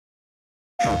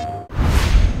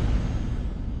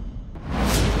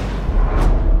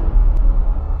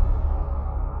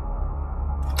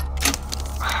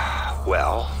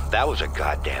Well, that was a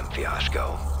goddamn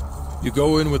fiasco. You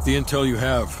go in with the intel you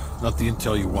have, not the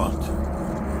intel you want.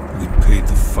 We paid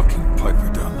the fucking piper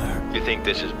down there. You think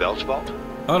this is Bell's fault?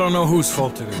 I don't know whose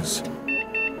fault it is.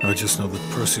 I just know that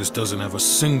Perseus doesn't have a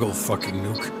single fucking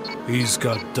nuke. He's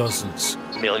got dozens.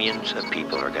 Millions of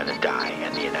people are gonna die,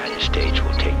 and the United States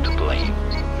will take the blame.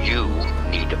 You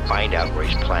need to find out where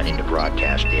he's planning to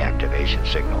broadcast the activation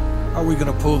signal. How are we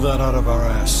gonna pull that out of our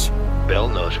ass? Bell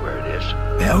knows where it is.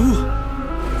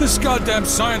 Bell? This goddamn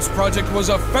science project was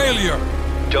a failure!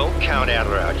 Don't count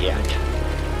Adler out yet.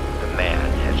 The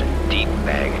man has a deep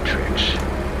bag of tricks.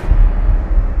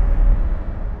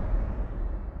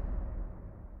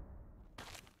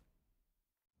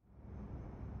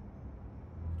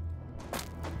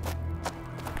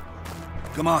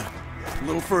 Come on, a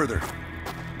little further.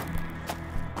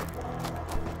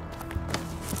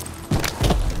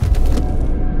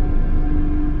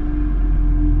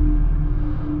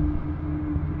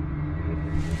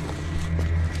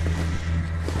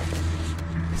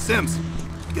 Sims,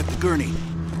 get the gurney.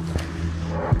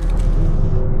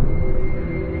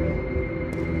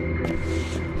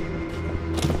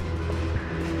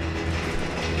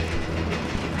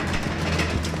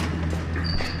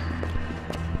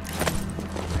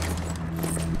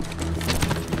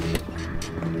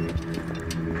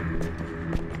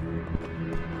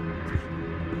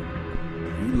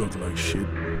 You look like shit.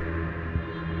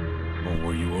 Or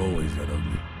were you always that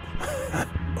ugly?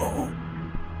 Oh.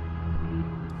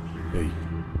 Hey,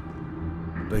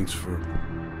 thanks for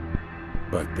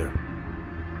back there.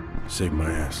 Saved my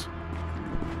ass.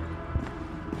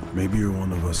 Maybe you're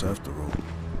one of us after all.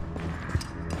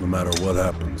 No matter what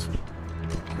happens,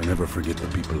 I never forget the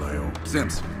people I owe.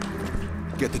 Sims,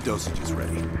 get the dosages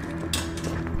ready.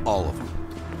 All of them.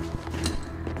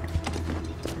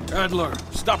 Adler,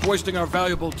 stop wasting our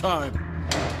valuable time.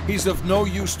 He's of no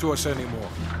use to us anymore.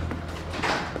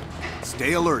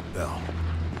 Stay alert, Bell.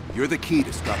 You're the key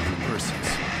to stopping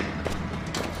Perseus.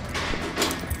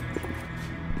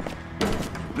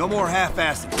 No more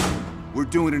half-assing. We're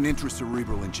doing an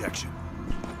intracerebral injection.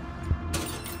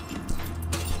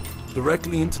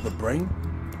 Directly into the brain?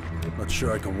 Not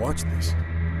sure I can watch this.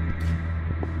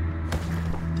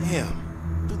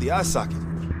 Damn, through the eye socket.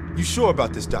 You sure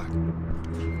about this, Doc?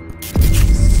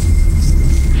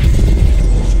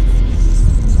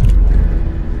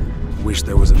 Wish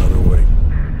there was another way.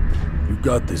 You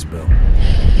got this, Bell.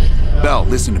 Bell,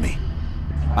 listen to me.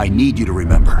 I need you to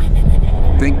remember.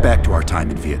 Think back to our time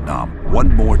in Vietnam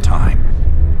one more time.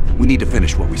 We need to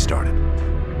finish what we started.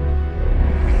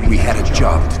 We had a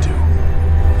job to do.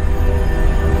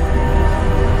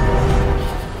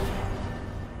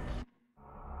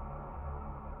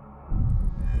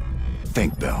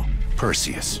 Think, Bell.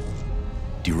 Perseus.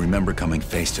 Do you remember coming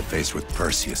face to face with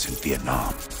Perseus in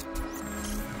Vietnam?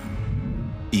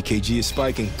 EKG is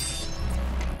spiking.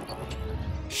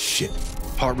 Shit,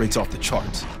 heart rate's off the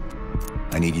charts.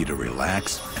 I need you to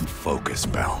relax and focus,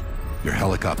 Bell. Your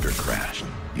helicopter crashed.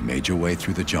 You made your way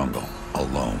through the jungle,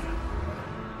 alone.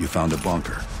 You found a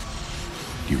bunker.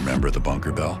 Do you remember the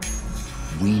bunker, Bell?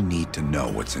 We need to know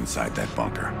what's inside that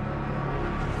bunker.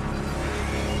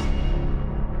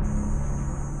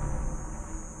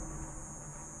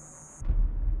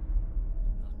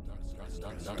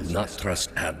 Do not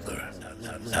trust Adler.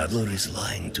 Adler is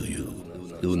lying to you.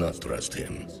 Do not trust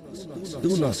him.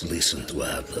 Do not listen to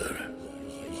Adler.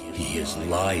 He is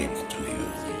lying to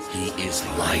you. He is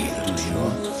lying to you. Do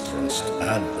not trust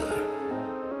Adler.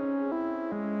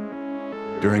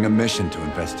 During a mission to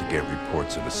investigate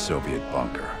reports of a Soviet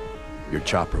bunker, your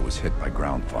chopper was hit by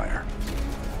ground fire.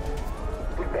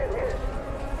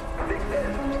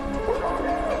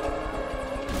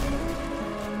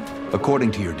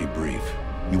 According to your debrief,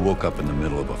 you woke up in the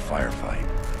middle of a firefight.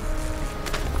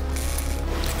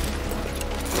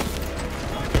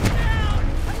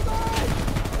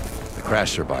 The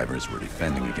crash survivors were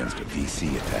defending against a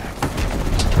VC attack.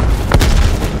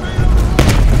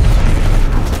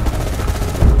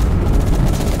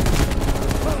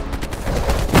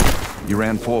 You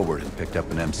ran forward and picked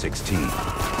up an M16.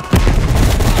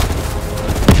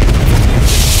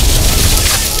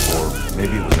 Or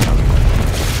maybe it was another one.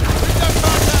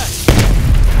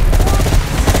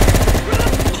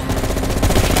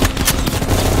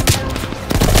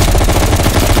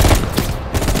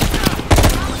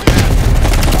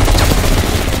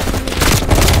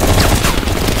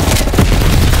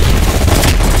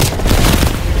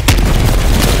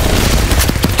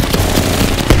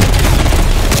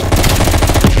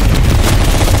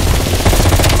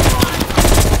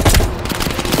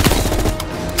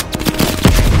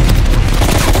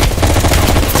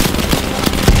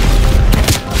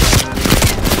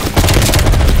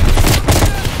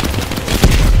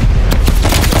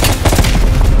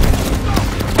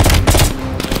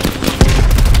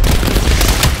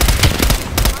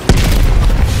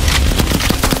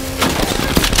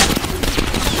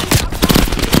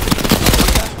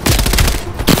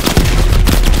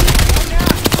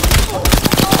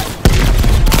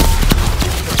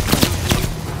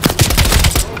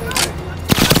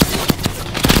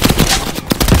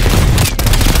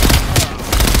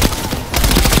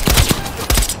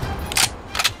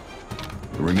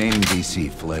 AC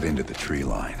fled into the tree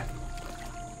line.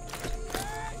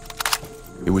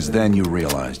 It was then you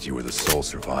realized you were the sole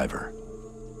survivor.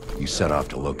 You set off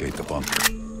to locate the bunker.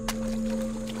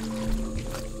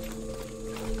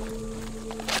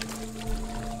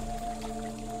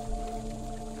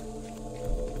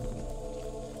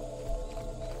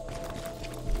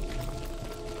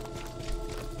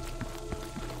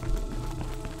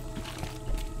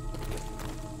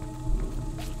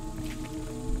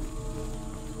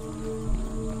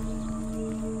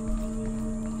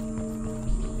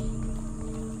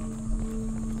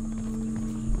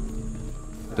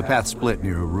 The path split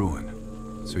near a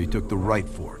ruin, so he took the right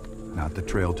fork, not the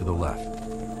trail to the left.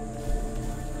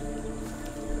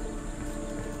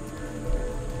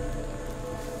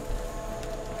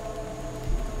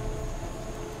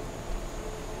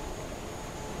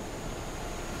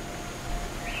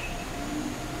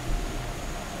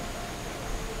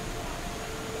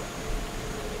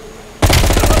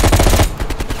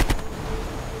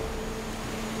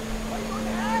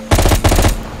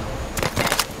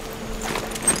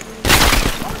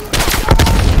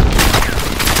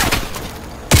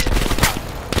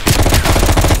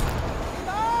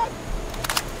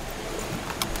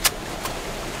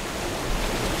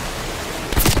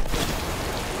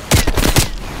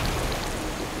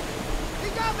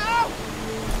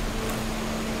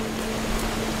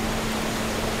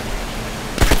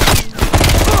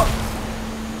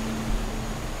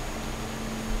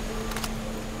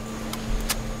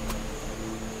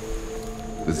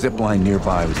 The zip line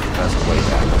nearby was the best way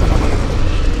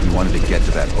back. We wanted to get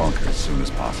to that bunker as soon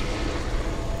as possible.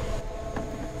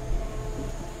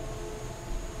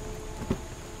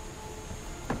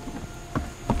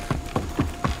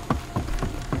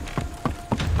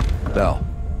 Bell,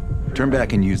 turn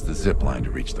back and use the zip line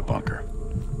to reach the bunker.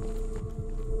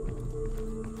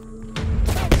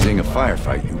 Seeing a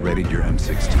firefight, you readied your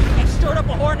M16. They stored up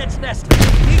a hornet's nest.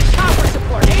 Need chopper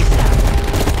support ASAP.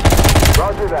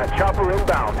 Roger that. Chopper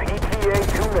inbound.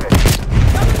 ETA 2 minutes.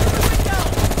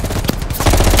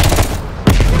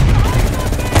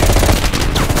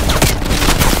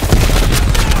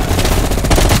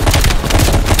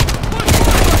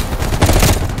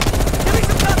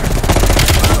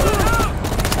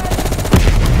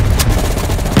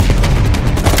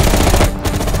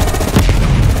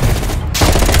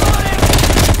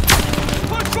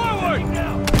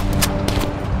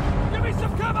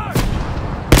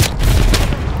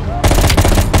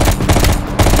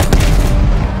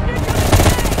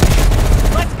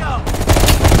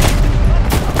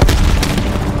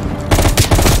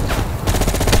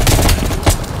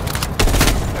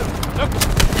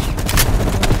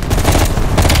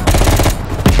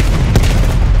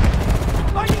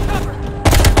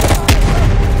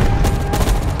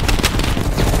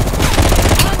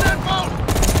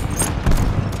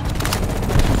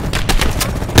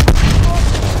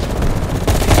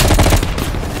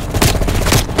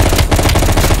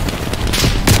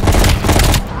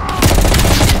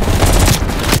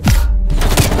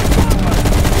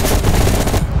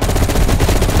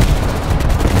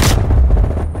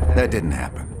 That didn't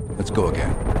happen. Let's go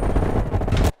again.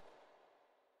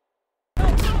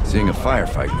 Seeing a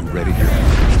firefight, you readied your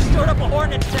M16. Stored up a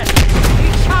hornet's nest.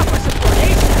 Need chopper support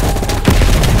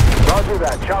ASAP. Roger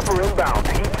that. Chopper inbound.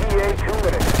 ETA 2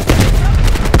 minutes.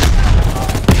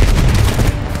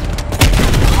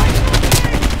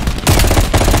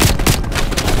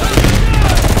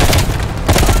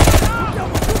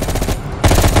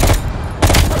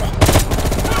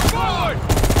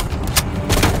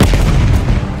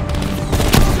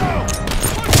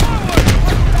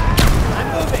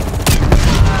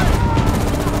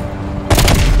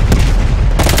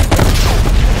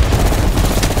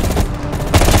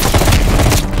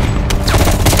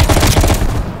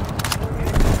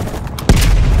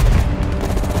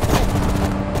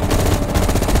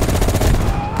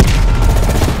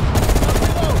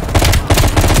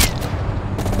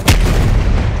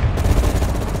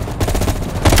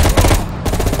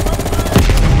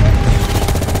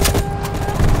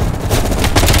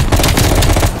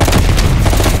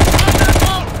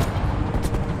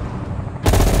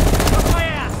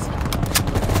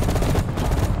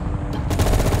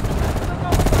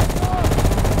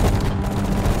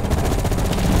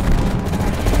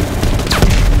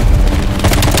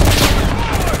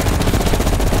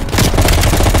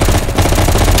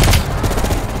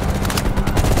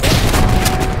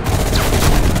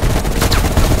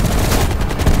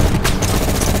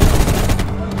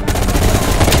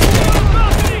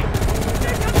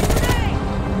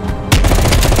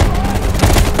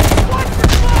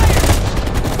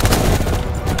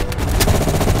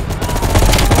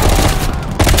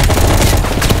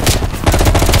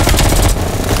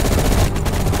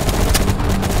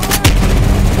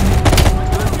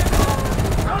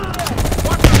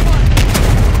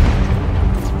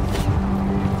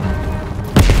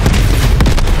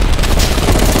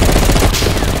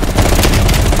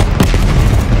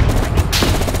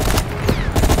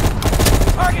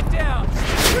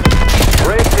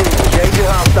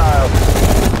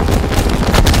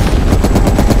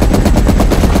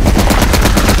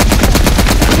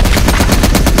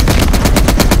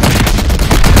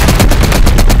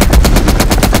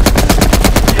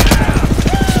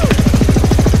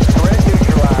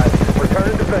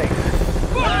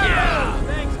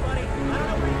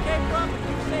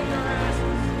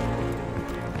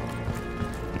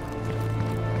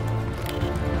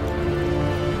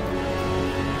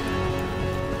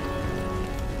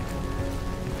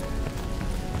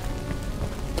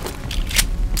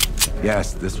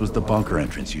 Yes, this was the bunker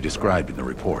entrance you described in the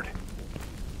report.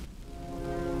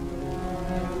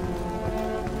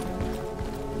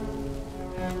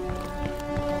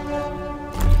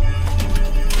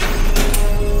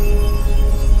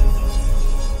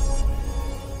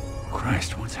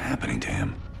 Christ, what's happening to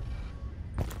him?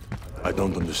 I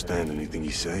don't understand anything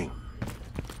he's saying.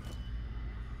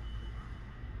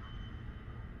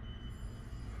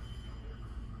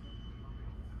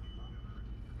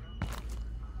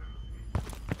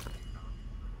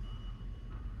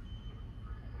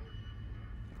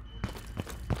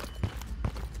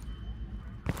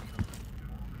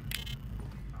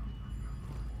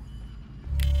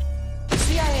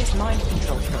 CIA's mind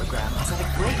control program has had a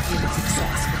great deal of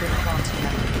success within planting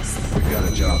enemies. We've got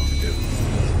a job to do.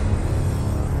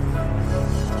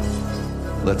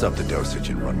 Let's up the dosage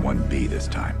and run 1B this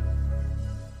time.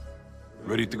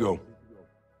 Ready to go.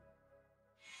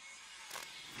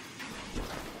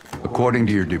 According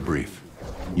to your debrief,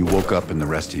 you woke up and the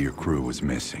rest of your crew was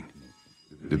missing.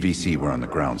 The VC were on the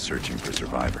ground searching for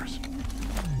survivors.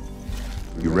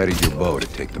 You readied your bow to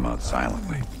take them out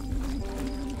silently.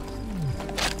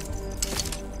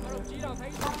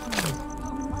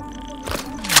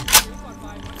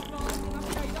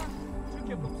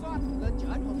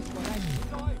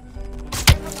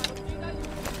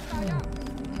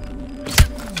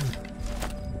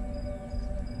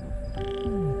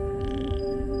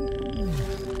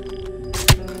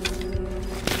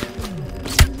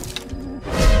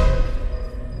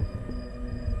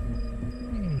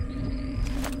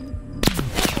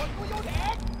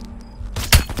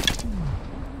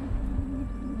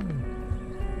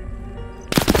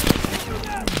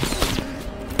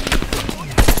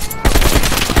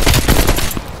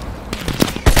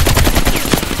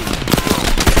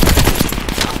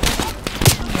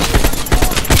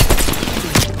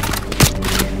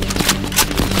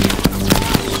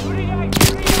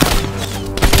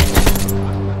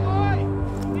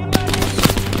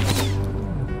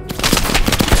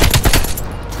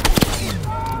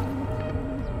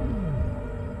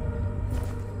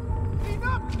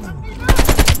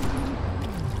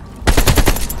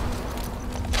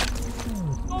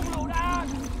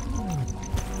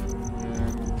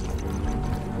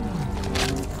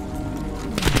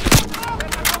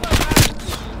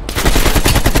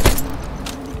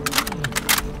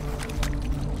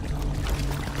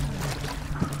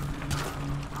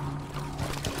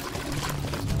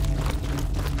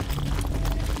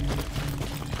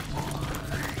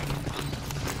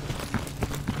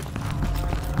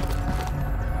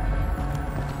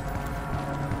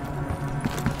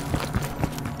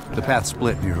 The path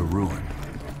split near a ruin,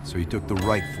 so he took the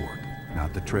right fork,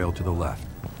 not the trail to the left.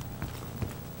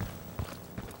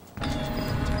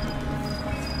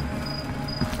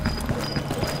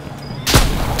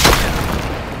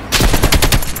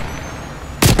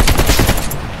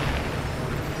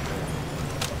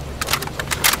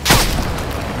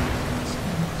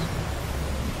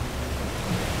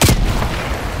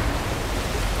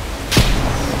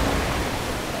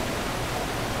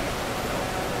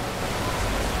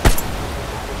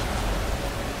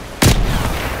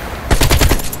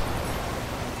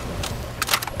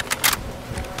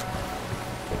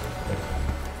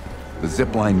 The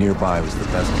zip line nearby was the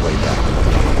best way back to the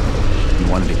cave.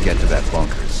 He wanted to get to that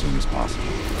bunker as soon as possible.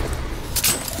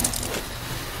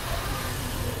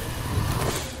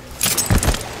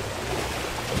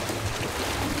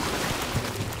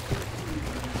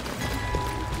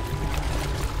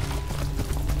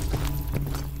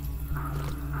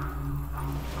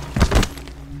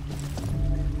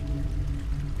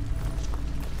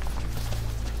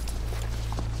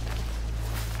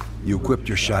 You equipped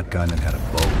your shotgun and had a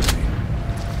bow with me.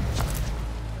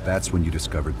 That's when you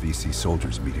discovered VC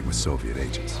soldiers meeting with Soviet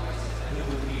agents.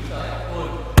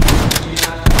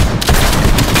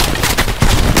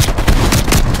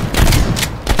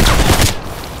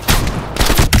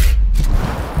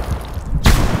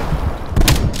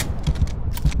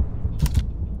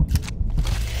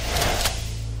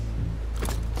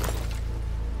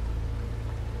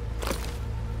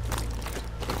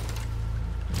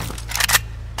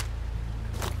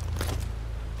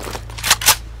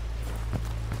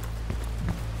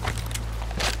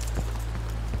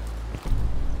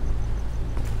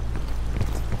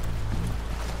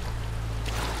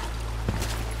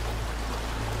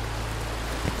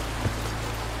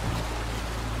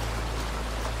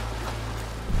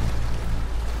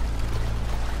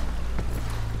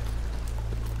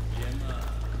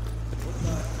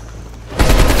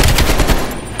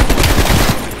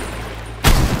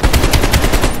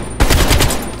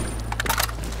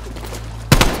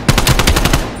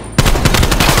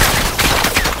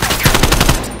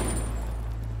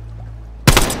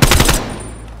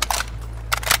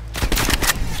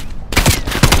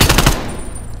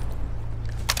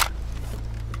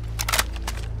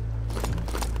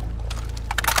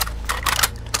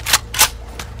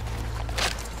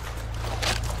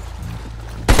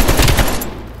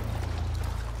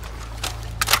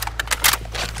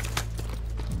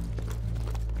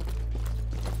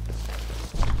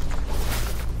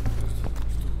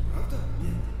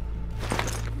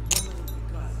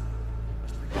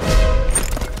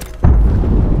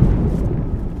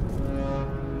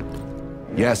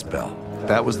 Yes, Bell.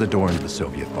 That was the door into the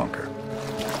Soviet bunker.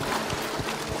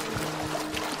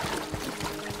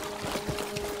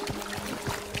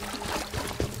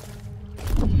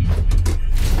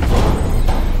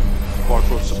 Mark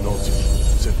wrote some notes here.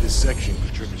 Said this section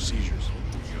could trigger seizures.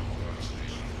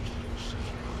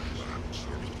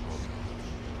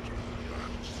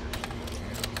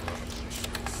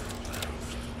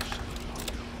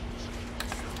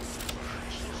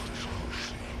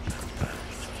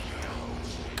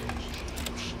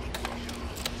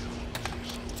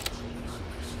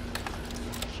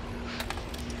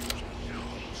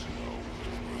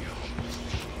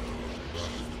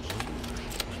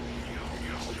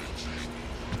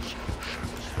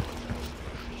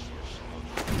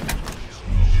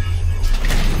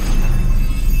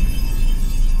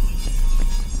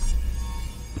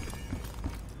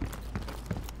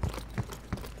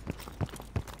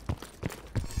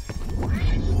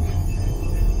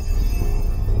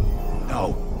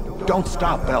 Don't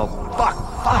stop, Bell.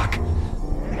 Fuck!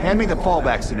 Hand me the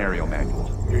fallback scenario manual.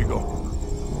 Here you go.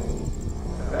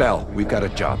 Bell, we've got a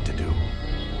job to do.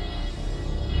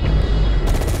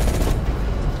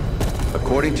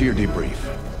 According to your debrief,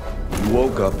 you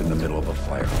woke up in the middle of a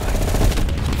firefight.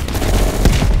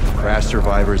 Crash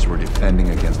survivors were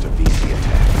defending against a VC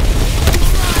attack.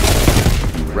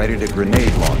 You readied a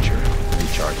grenade launcher and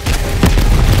charged ahead.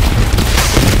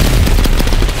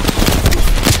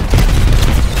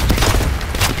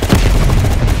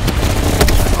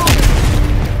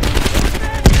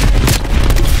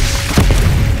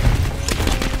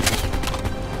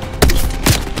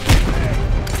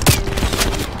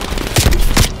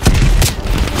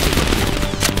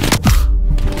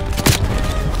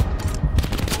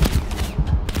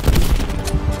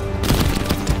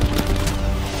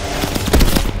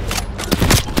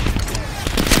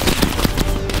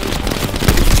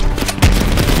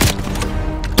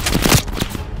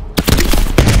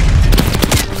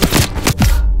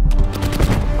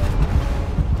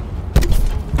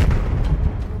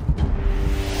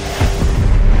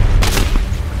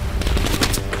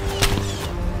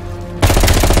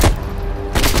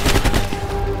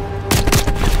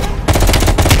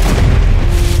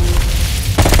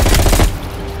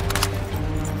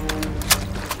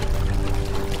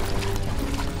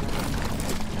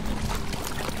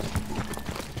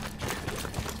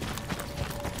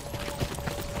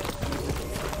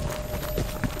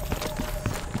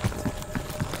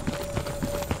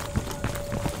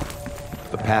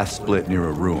 The path split near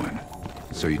a ruin,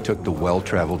 so you took the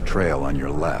well-traveled trail on your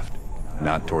left,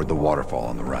 not toward the waterfall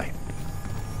on the right.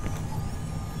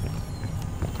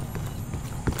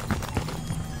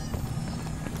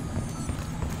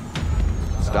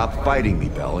 Stop fighting me,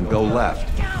 Bell, and go left.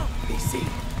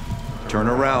 Turn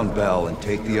around, Bell, and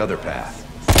take the other path.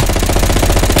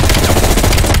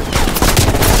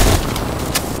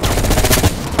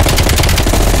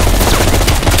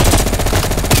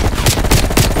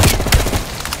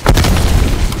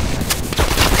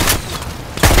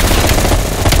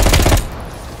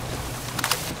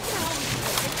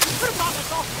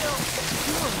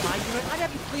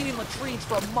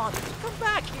 For a month. Come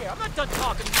back here. I'm not done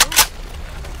talking to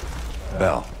you.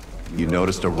 Bell, you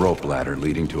noticed a rope ladder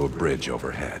leading to a bridge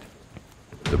overhead.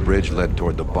 The bridge led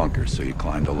toward the bunker, so you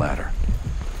climbed a ladder.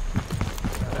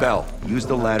 Bell, use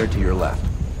the ladder to your left.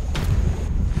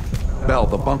 Bell,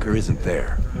 the bunker isn't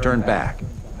there. Turn back.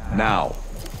 Now.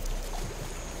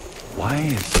 Why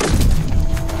is...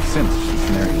 Since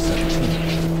scenario 17.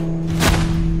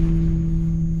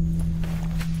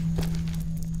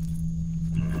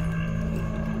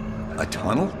 A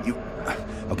tunnel?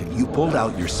 Okay, you pulled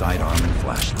out your sidearm and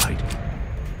flashlight.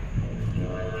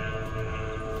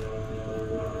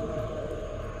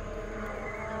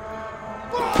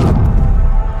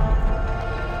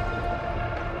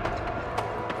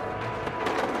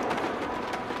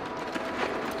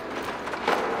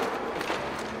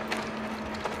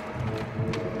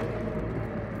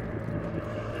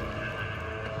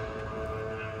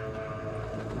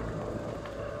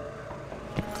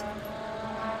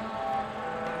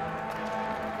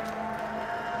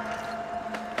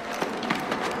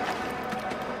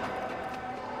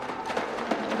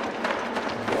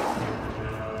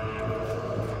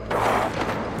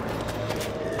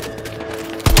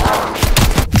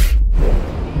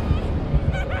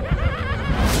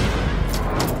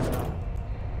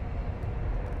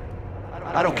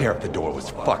 I don't care if the door was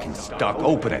fucking stuck.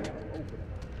 Open it.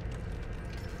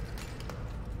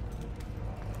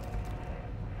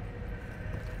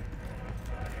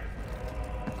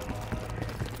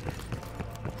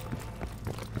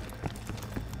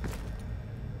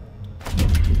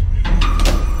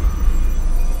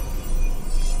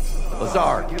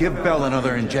 SAR, give Bell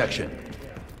another injection.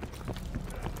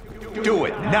 Do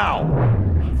it, now!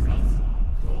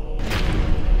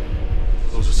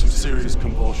 Those are some serious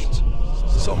convulsions.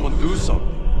 Someone do something.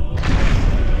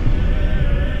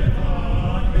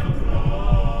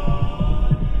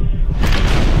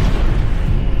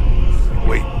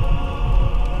 Wait.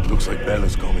 Looks like Bell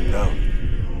is calming down.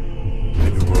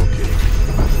 Maybe we're okay.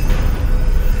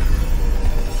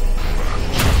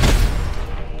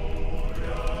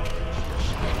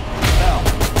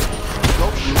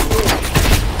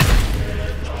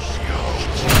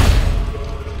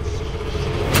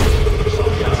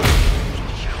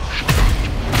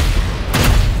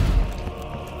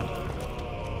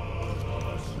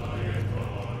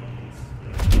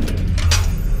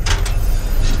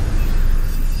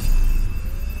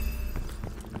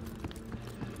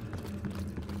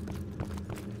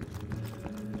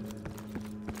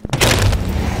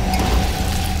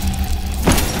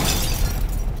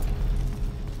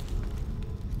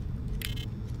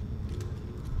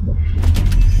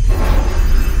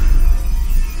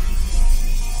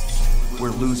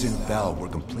 Losing Bell, we're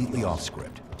completely off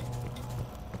script.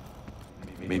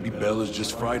 Maybe Bell is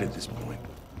just fried at this point.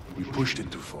 We pushed it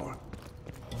too far.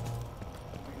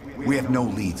 We have no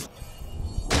leads.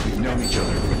 We've known each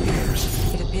other for years.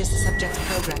 It appears the subject's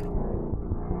program.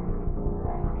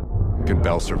 Can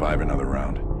Bell survive another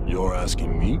round? You're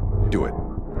asking me? Do it.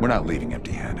 We're not leaving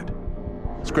empty-handed.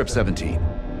 Script 17.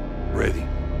 Ready.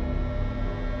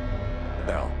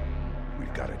 Bell,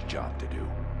 we've got a job to do.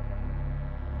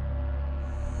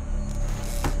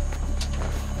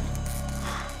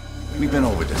 We've been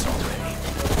over this already.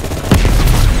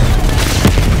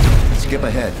 Skip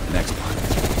ahead, next one.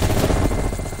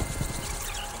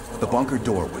 The bunker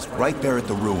door was right there at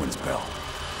the ruins, Bell.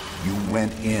 You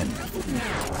went in.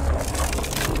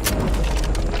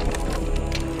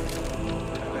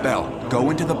 Bell, go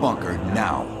into the bunker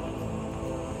now.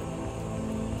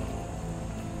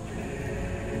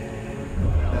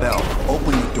 Bell,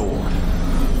 open the door.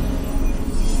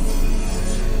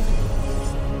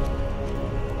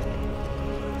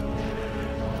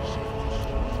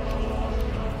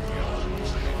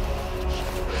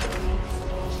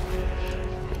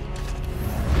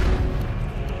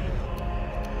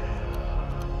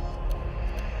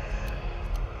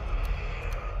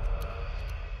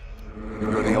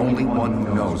 You're the only one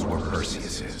who knows where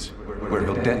Perseus is, where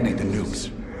he'll detonate the nukes.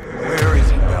 Where is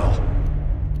he, Bell?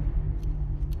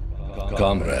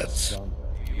 Comrades,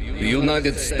 the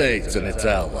United States and its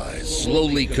allies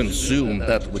slowly consume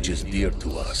that which is dear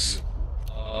to us.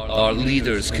 Our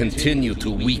leaders continue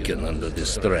to weaken under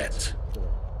this threat.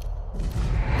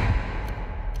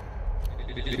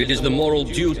 It is the moral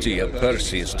duty of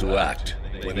Perseus to act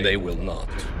when they will not.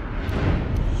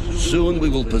 Soon we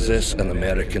will possess an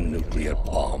American nuclear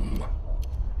bomb.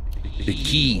 The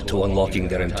key to unlocking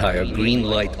their entire green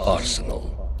light arsenal.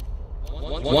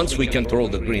 Once we control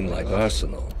the green light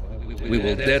arsenal, we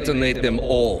will detonate them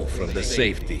all from the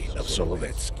safety of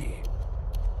Solovetsky.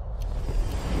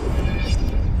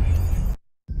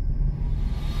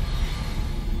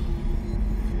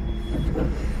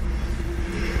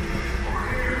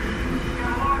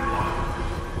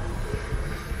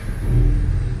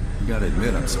 Gotta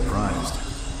admit, I'm surprised.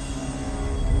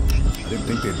 I didn't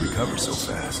think they'd recover so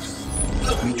fast.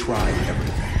 We tried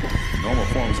everything. Normal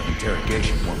forms of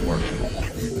interrogation weren't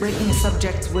working. Breaking a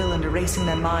subject's will and erasing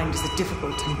their mind is a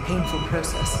difficult and painful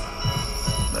process.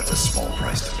 That's a small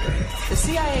price to pay. The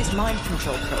CIA's mind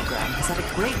control program has had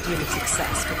a great deal of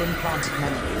success with implanted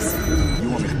memories. You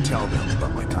want me to tell them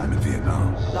about my time in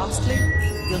Vietnam? Lastly,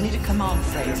 you'll need a command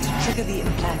phrase to trigger the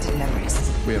implanted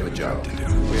memories. We have a job to do.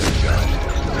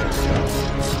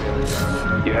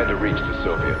 You had to reach the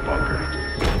Soviet bunker.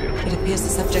 It appears the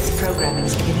subject's programming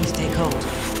is beginning to take hold.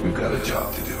 We've got a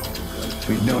job to do.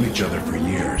 We've known each other for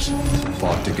years.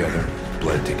 Fought together,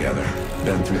 bled together,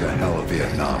 been through the hell of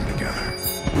Vietnam together.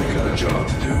 We've got a job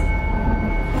to do.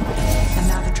 And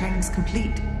now the training's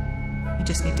complete. You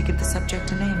just need to give the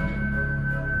subject a name.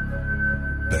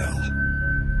 Bell.